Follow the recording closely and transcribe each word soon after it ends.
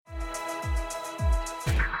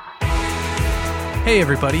Hey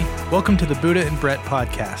everybody, welcome to the Buda and Brett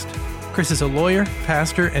podcast. Chris is a lawyer,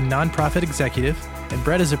 pastor, and nonprofit executive, and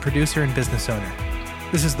Brett is a producer and business owner.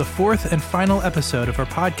 This is the fourth and final episode of our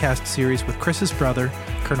podcast series with Chris's brother,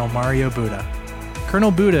 Colonel Mario Buda.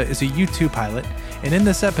 Colonel Buda is a U-2 pilot, and in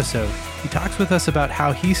this episode, he talks with us about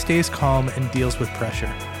how he stays calm and deals with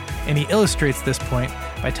pressure. And he illustrates this point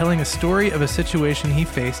by telling a story of a situation he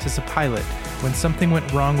faced as a pilot when something went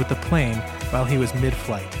wrong with the plane while he was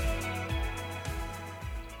mid-flight.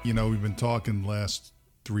 You know, we've been talking the last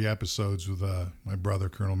 3 episodes with my brother,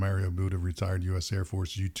 Colonel Mario Buda, retired U.S. Air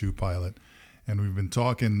Force U-2 pilot, and we've been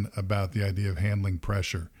talking about the idea of handling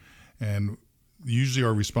pressure. And usually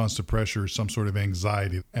our response to pressure is some sort of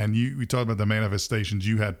anxiety. And we talked about the manifestations.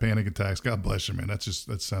 You had panic attacks. God bless you, man. That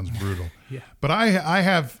sounds brutal. Yeah. But I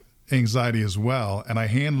have anxiety as well, and I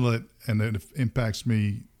handle it, and it impacts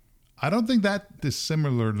me. I don't think that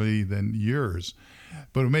dissimilarly than yours.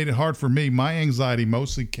 But it made it hard for me. My anxiety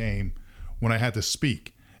mostly came when I had to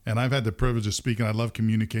speak. And I've had the privilege of speaking. I love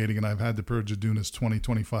communicating, and I've had the privilege of doing this 20,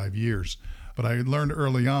 25 years. But I learned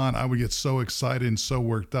early on I would get so excited and so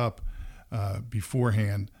worked up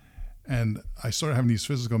beforehand. And I started having these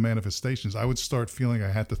physical manifestations. I would start feeling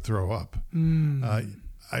I had to throw up.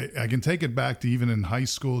 I can take it back to even in high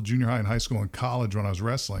school, junior high and high school and college when I was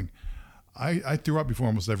wrestling. I threw up before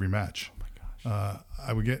almost every match. Oh my gosh.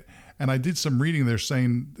 I would get... And I did some reading there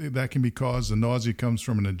saying that can be caused, the nausea comes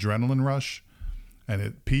from an adrenaline rush, and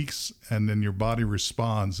it peaks, and then your body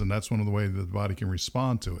responds, and that's one of the ways that the body can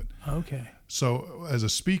respond to it. Okay. So as a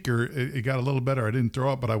speaker, it got a little better. I didn't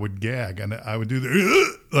throw up, but I would gag, and I would do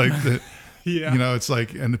the Yeah. You know, it's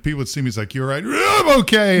like, and the people would see me, it's like, you're right, I'm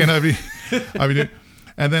okay, and I'd be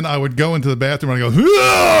and then I would go into the bathroom and I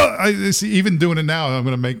go, I see, even doing it now, I'm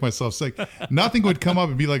going to make myself sick. Nothing would come up.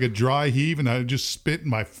 It'd be like a dry heave, and I would just spit, and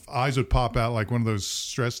my eyes would pop out like one of those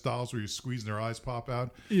stress dolls where you squeeze and their eyes pop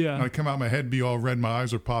out. Yeah. And I'd come out, my head be all red, my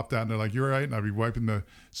eyes would pop out, and they're like, you're right. And I'd be wiping the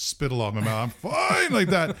spittle off my mouth. I'm fine, like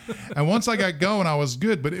that. And once I got going, I was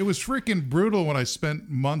good. But it was freaking brutal when I spent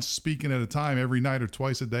months speaking at a time, every night or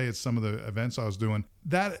twice a day at some of the events I was doing.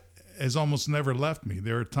 That has almost never left me.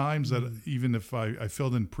 There are times that even if I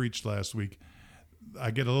filled in preach last week, I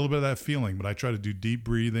get a little bit of that feeling, but I try to do deep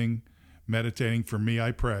breathing, meditating. For me,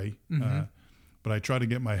 I pray, but I try to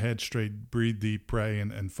get my head straight, breathe deep, pray,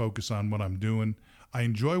 and focus on what I'm doing. I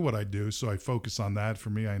enjoy what I do, so I focus on that. For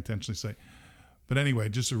me, I intentionally say. But anyway,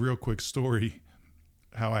 just a real quick story,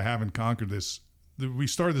 how I haven't conquered this. We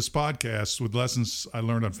started this podcast with lessons I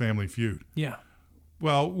learned on Family Feud. Yeah.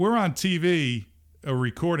 Well, we're on TV, a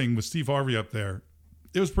recording with Steve Harvey up there.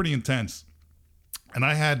 It was pretty intense. And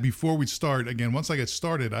I had, before we start, again, once I get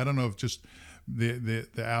started, I don't know if just the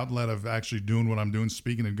outlet of actually doing what I'm doing,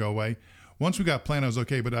 speaking, and go away. Once we got planned, I was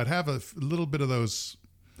okay, but I'd have a little bit of those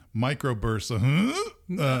microbursts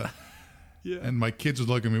of, Yeah. And my kids would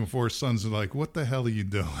look at me before sons are like, what the hell are you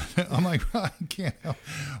doing? I'm like, I can't help.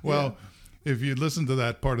 Well, if you listen to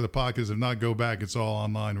that part of the podcast, if not, go back. It's all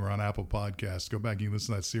online. We're on Apple Podcasts. Go back and you can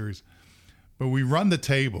listen to that series. But we run the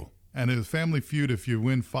table, and in a Family Feud, if you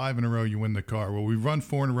win 5 in a row, you win the car. Well, we run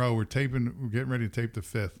 4 in a row. We're getting ready to tape the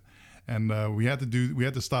 5th, and we had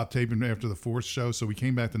to stop taping after the 4th show. So we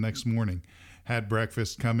came back the next morning, had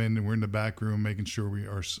breakfast, come in, and we're in the back room making sure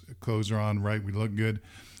our clothes are on right. We look good.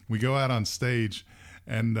 We go out on stage,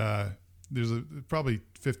 and there's probably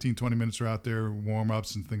 15, 20 minutes are out there, warm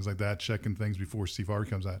ups and things like that, checking things before Steve Harvey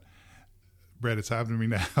comes out. Brett, it's happening to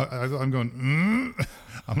me now. I'm going,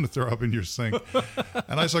 I'm going to throw up in your sink.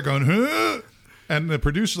 And I start going, and the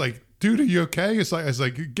producer's like, dude, are you okay? It's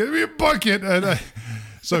like, give me a bucket. And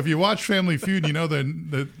so if you watch Family Feud, you know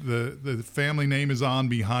the family name is on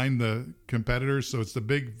behind the competitors. So it's the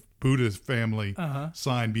big Buddha family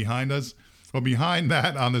sign behind us. Well, behind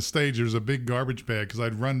that on the stage, there's a big garbage bag because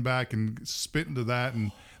I'd run back and spit into that,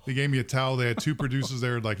 and they gave me a towel. They had 2 producers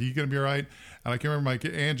there, like, are you going to be all right? And I can remember my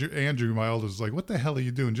kid, Andrew, my oldest, was like, what the hell are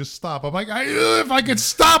you doing? Just stop. I'm like, if I could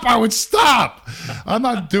stop, I would stop. I'm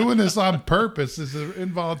not doing this on purpose. It's an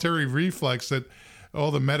involuntary reflex that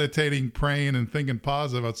all the meditating, praying, and thinking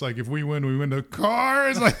positive. It's like, if we win the car.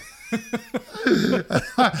 It's like,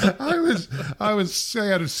 I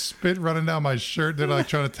had a spit running down my shirt. They're like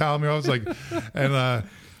trying to towel me. I was like, and I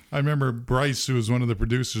remember Bryce, who was one of the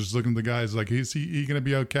producers, looking at the guys like, is he going to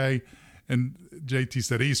be okay? And JT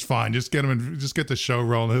said, he's fine. Just get him and just get the show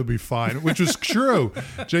rolling. He'll be fine, which was true.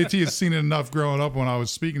 JT has seen it enough growing up when I was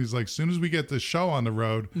speaking. He's like, as soon as we get the show on the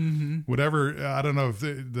road, whatever, I don't know if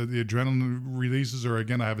the adrenaline releases, or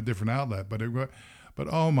again, I have a different outlet, but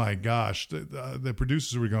oh my gosh, the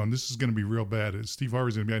producers were going, this is going to be real bad. Steve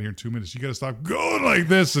Harvey's going to be out here in 2 minutes. You got to stop going like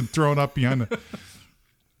this and throwing up behind the.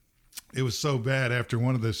 It was so bad after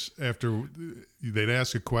after they'd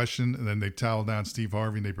ask a question and then they towel down Steve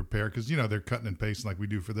Harvey and they prepare because, they're cutting and pasting like we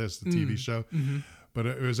do for the TV show. Mm-hmm. But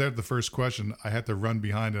it was after the first question, I had to run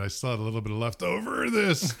behind it. I still had a little bit of left over of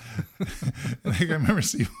this. And I remember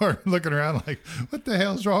Steve Harvey looking around like, what the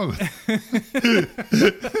hell's wrong with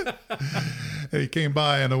And he came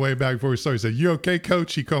by on the way back before we started. He said, "You okay,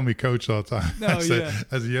 Coach?" He called me Coach all the time. Oh, I said,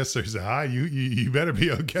 "Yes, sir." He said, "Hi, you better be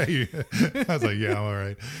okay." I was like, "Yeah, I'm all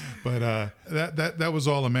right." But that was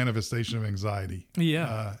all a manifestation of anxiety.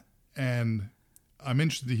 Yeah. And I'm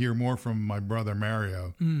interested to hear more from my brother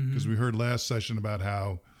Mario, because we heard last session about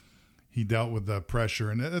how he dealt with the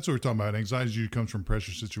pressure, and that's what we're talking about. Anxiety usually comes from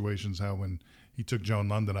pressure situations. How when he took Joan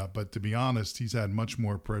London up, but to be honest, he's had much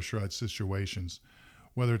more pressurized situations.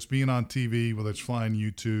 Whether it's being on TV, whether it's flying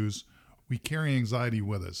U-2s, we carry anxiety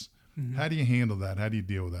with us. Mm-hmm. How do you handle that? How do you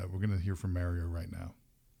deal with that? We're going to hear from Mario right now.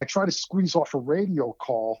 I try to squeeze off a radio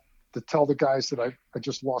call to tell the guys that I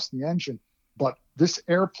just lost the engine. But this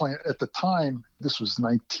airplane at the time, this was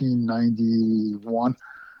 1991,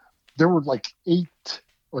 there were like 8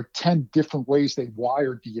 or 10 different ways they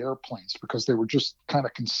wired the airplanes because they were just kind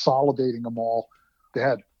of consolidating them all. They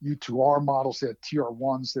had U2R models, they had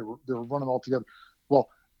TR1s, they were running all together. Well,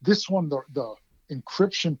 this one, the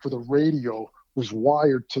encryption for the radio was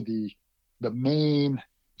wired to the main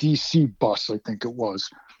DC bus, I think it was,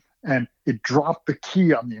 and it dropped the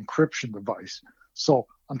key on the encryption device. So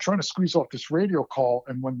I'm trying to squeeze off this radio call,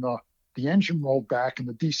 and when the engine rolled back and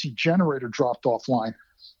the DC generator dropped offline,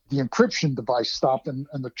 the encryption device stopped and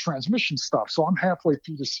the transmission stopped. So I'm halfway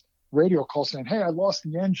through this radio call saying, "Hey, I lost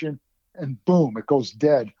the engine," and boom, it goes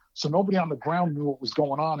dead. So nobody on the ground knew what was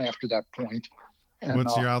going on after that point. And,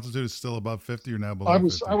 what's your altitude? Is still above 50 or now below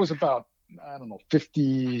 50? I was about,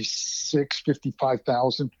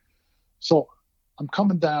 55,000. So I'm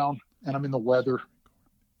coming down and I'm in the weather,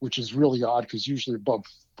 which is really odd because usually above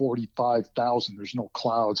 45,000, there's no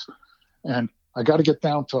clouds. And I got to get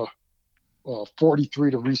down to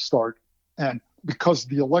 43 to restart. And because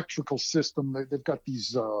the electrical system, they've got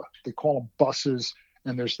these, they call them buses,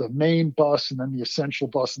 and there's the main bus and then the essential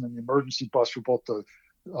bus and then the emergency bus for both the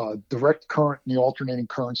direct current and the alternating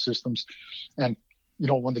current systems. And,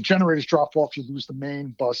 when the generators drop off, you lose the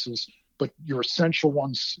main buses, but your essential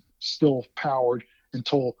one's still powered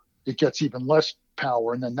until it gets even less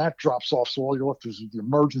power. And then that drops off. So all you're left is the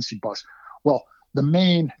emergency bus. Well, the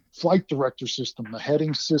main flight director system, the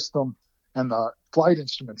heading system, and the flight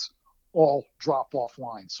instruments all drop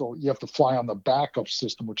offline. So you have to fly on the backup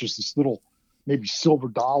system, which is this little, maybe silver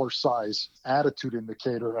dollar size attitude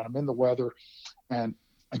indicator. And I'm in the weather, and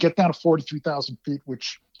I get down to 43,000 feet,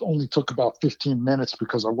 which only took about 15 minutes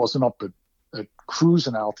because I wasn't up at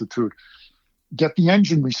cruising altitude. Get the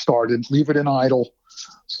engine restarted, leave it in idle.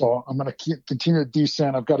 So I'm going to continue to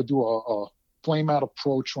descend. I've got to do a flame out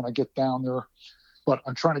approach when I get down there. But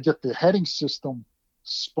I'm trying to get the heading system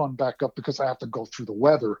spun back up because I have to go through the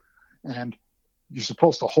weather. And you're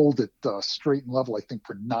supposed to hold it straight and level, I think,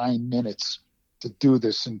 for 9 minutes to do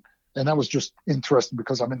this. And that was just interesting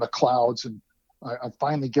because I'm in the clouds, and I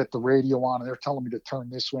finally get the radio on, and they're telling me to turn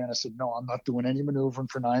this way. And I said, "No, I'm not doing any maneuvering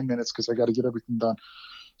for 9 minutes because I got to get everything done."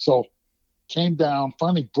 So came down,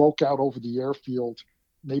 finally broke out over the airfield,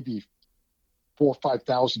 maybe 4,000 or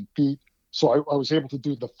 5,000 feet. So I was able to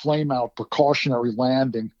do the flame out precautionary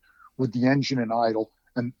landing with the engine in idle,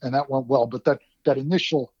 and that went well. But that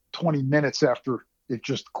initial 20 minutes after it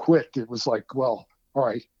just quit, it was like, well, all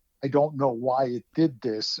right, I don't know why it did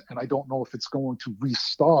this, and I don't know if it's going to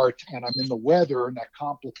restart, and I'm in the weather, and that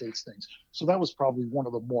complicates things. So that was probably one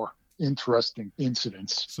of the more interesting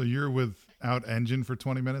incidents. So you're without engine for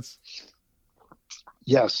 20 minutes?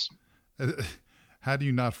 Yes. How do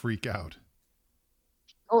you not freak out?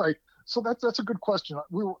 All right. So that's a good question.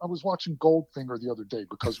 I was watching Goldfinger the other day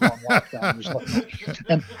because we're on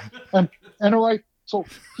lockdown. and all right, so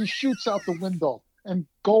he shoots out the window, and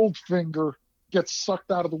Goldfinger gets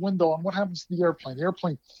sucked out of the window. And what happens to the airplane? The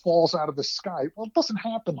airplane falls out of the sky. Well, it doesn't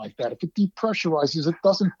happen like that. If it depressurizes, it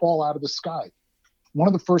doesn't fall out of the sky. One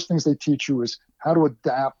of the first things they teach you is how to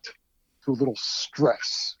adapt to a little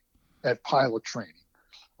stress at pilot training.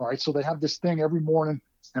 All right, so they have this thing every morning,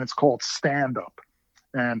 and it's called stand-up.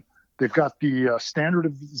 And they've got the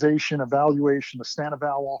standardization evaluation, the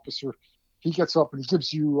stand-eval officer. He gets up and he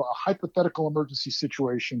gives you a hypothetical emergency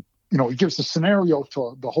situation. He gives the scenario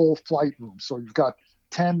to the whole flight room. So you've got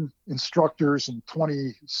 10 instructors and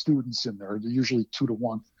 20 students in there. They're usually 2 to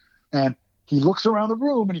 1. And he looks around the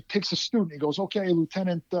room and he picks a student. He goes, "Okay,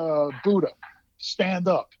 Lieutenant Buda, stand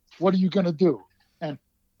up. What are you going to do?" And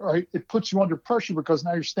all right, it puts you under pressure because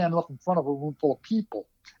now you're standing up in front of a room full of people,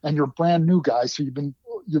 and you're a brand new guy. So you've been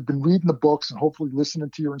you've been reading the books and hopefully listening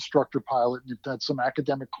to your instructor pilot. You've done some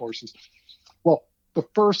academic courses. Well, the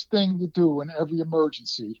first thing you do in every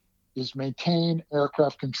emergency is maintain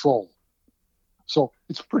aircraft control. So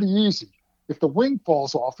it's pretty easy. If the wing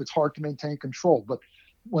falls off, it's hard to maintain control. But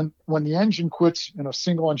when the engine quits in a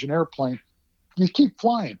single engine airplane, you keep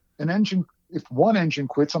flying. If one engine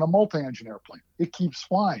quits on a multi-engine airplane, it keeps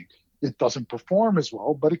flying. It doesn't perform as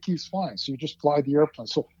well, but it keeps flying. So you just fly the airplane.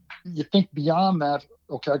 So you think beyond that,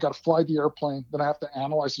 okay, I got to fly the airplane. Then I have to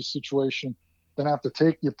analyze the situation. Then I have to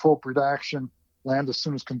take the appropriate action, land as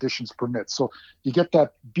soon as conditions permit. So you get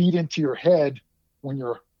that beat into your head when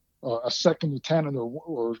you're a second lieutenant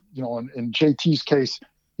or in JT's case,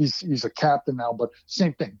 he's a captain now, but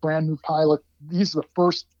same thing, brand new pilot. These are the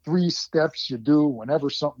first 3 steps you do whenever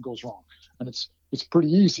something goes wrong. And it's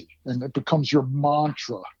pretty easy, and it becomes your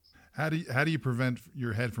mantra. How do you prevent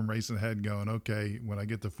your head from racing ahead going, okay, when I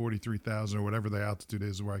get to 43,000 or whatever the altitude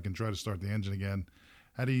is where I can try to start the engine again,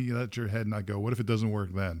 how do you let your head not go, what if it doesn't work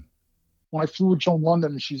then? When I flew with Joan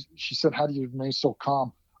London, and she said, how do you remain so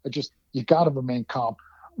calm? You got to remain calm.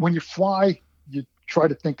 When you fly, you try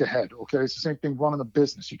to think ahead, okay? It's the same thing running a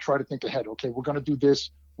business. You try to think ahead, okay, we're going to do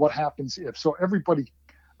this. What happens if? So everybody,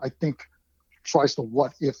 I think, tries to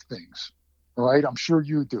what if things, right? I'm sure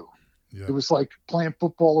you do. Yeah. It was like playing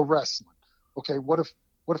football or wrestling. Okay, what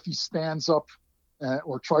if he stands up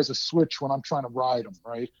or tries to switch when I'm trying to ride him,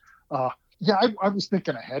 right? I was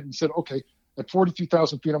thinking ahead and said, okay, at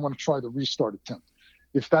 42,000 feet, I'm going to try the restart attempt.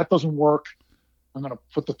 If that doesn't work, I'm going to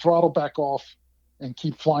put the throttle back off and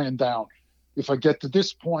keep flying down. If I get to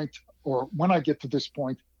this point, or when I get to this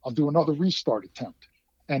point, I'll do another restart attempt.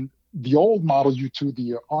 And the old Model U2,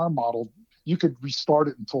 the R model, you could restart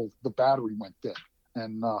it until the battery went dead.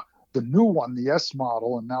 And the new one, the S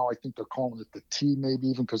model, and now I think they're calling it the T maybe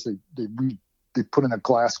even because they put in a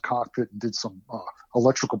glass cockpit and did some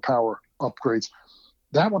electrical power upgrades.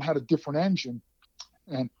 That one had a different engine,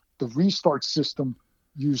 and the restart system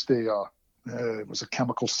used it was a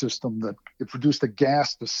chemical system that it produced a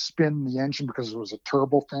gas to spin the engine because it was a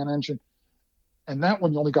turbofan engine. And that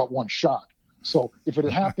one, you only got one shot. So if it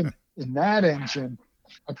had happened in that engine,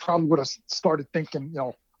 I probably would have started thinking,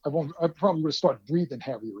 I probably would have started breathing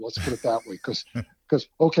heavier. Let's put it that way. Because,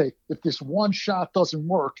 okay, if this one shot doesn't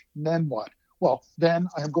work, then what? Well, then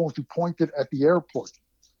I am going to point it at the airport.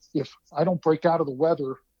 If I don't break out of the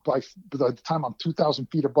weather by the time I'm 2,000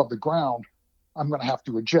 feet above the ground, I'm going to have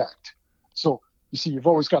to eject. So you see, you've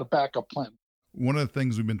always got a backup plan. One of the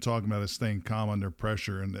things we've been talking about is staying calm under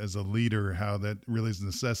pressure, and as a leader, how that really is a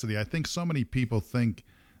necessity. I think so many people think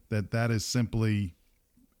that is simply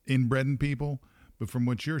inbred in people, but from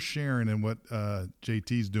what you're sharing and what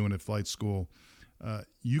JT's doing at flight school,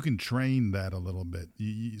 you can train that a little bit.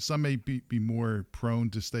 Some may be more prone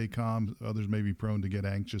to stay calm, others may be prone to get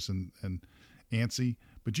anxious and antsy,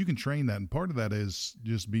 but you can train that, and part of that is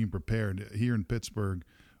just being prepared. Here in Pittsburgh,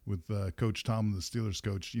 with Coach Tomlin, the Steelers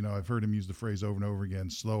coach, I've heard him use the phrase over and over again,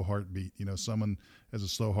 slow heartbeat. Someone has a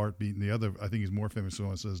slow heartbeat, and the other, I think he's more famous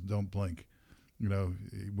one, says, don't blink.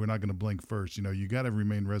 We're not going to blink first. You got to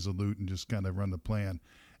remain resolute and just kind of run the plan.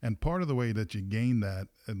 And part of the way that you gain that,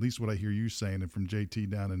 at least what I hear you saying, and from JT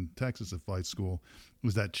down in Texas at flight school,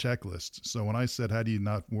 was that checklist. So when I said, how do you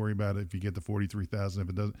not worry about it if you get to 43,000? If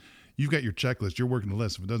it doesn't, you've got your checklist. You're working the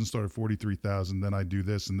list. If it doesn't start at 43,000, then I do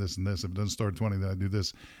this and this and this. If it doesn't start at 20, then I do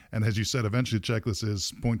this. And as you said, eventually the checklist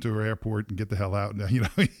is point to an airport and get the hell out.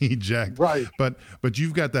 Eject. Right. But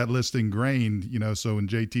you've got that list ingrained. So when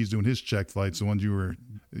JT's doing his check flights, the ones you were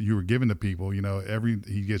giving to people,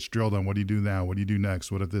 he gets drilled on, what do you do now? What do you do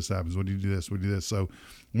next? What if this happens? What do you do this? What do you do this? So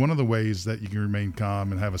one of the ways that you can remain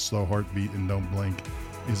calm and have a slow heartbeat and don't blink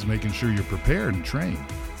is making sure you're prepared and trained.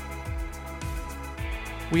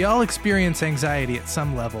 We all experience anxiety at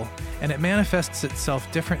some level, and it manifests itself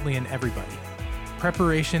differently in everybody.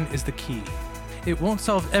 Preparation is the key. It won't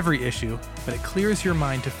solve every issue, but it clears your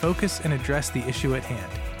mind to focus and address the issue at hand.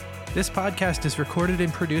 This podcast is recorded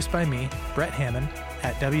and produced by me, Brett Hammond,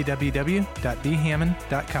 at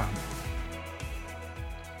www.bhammond.com.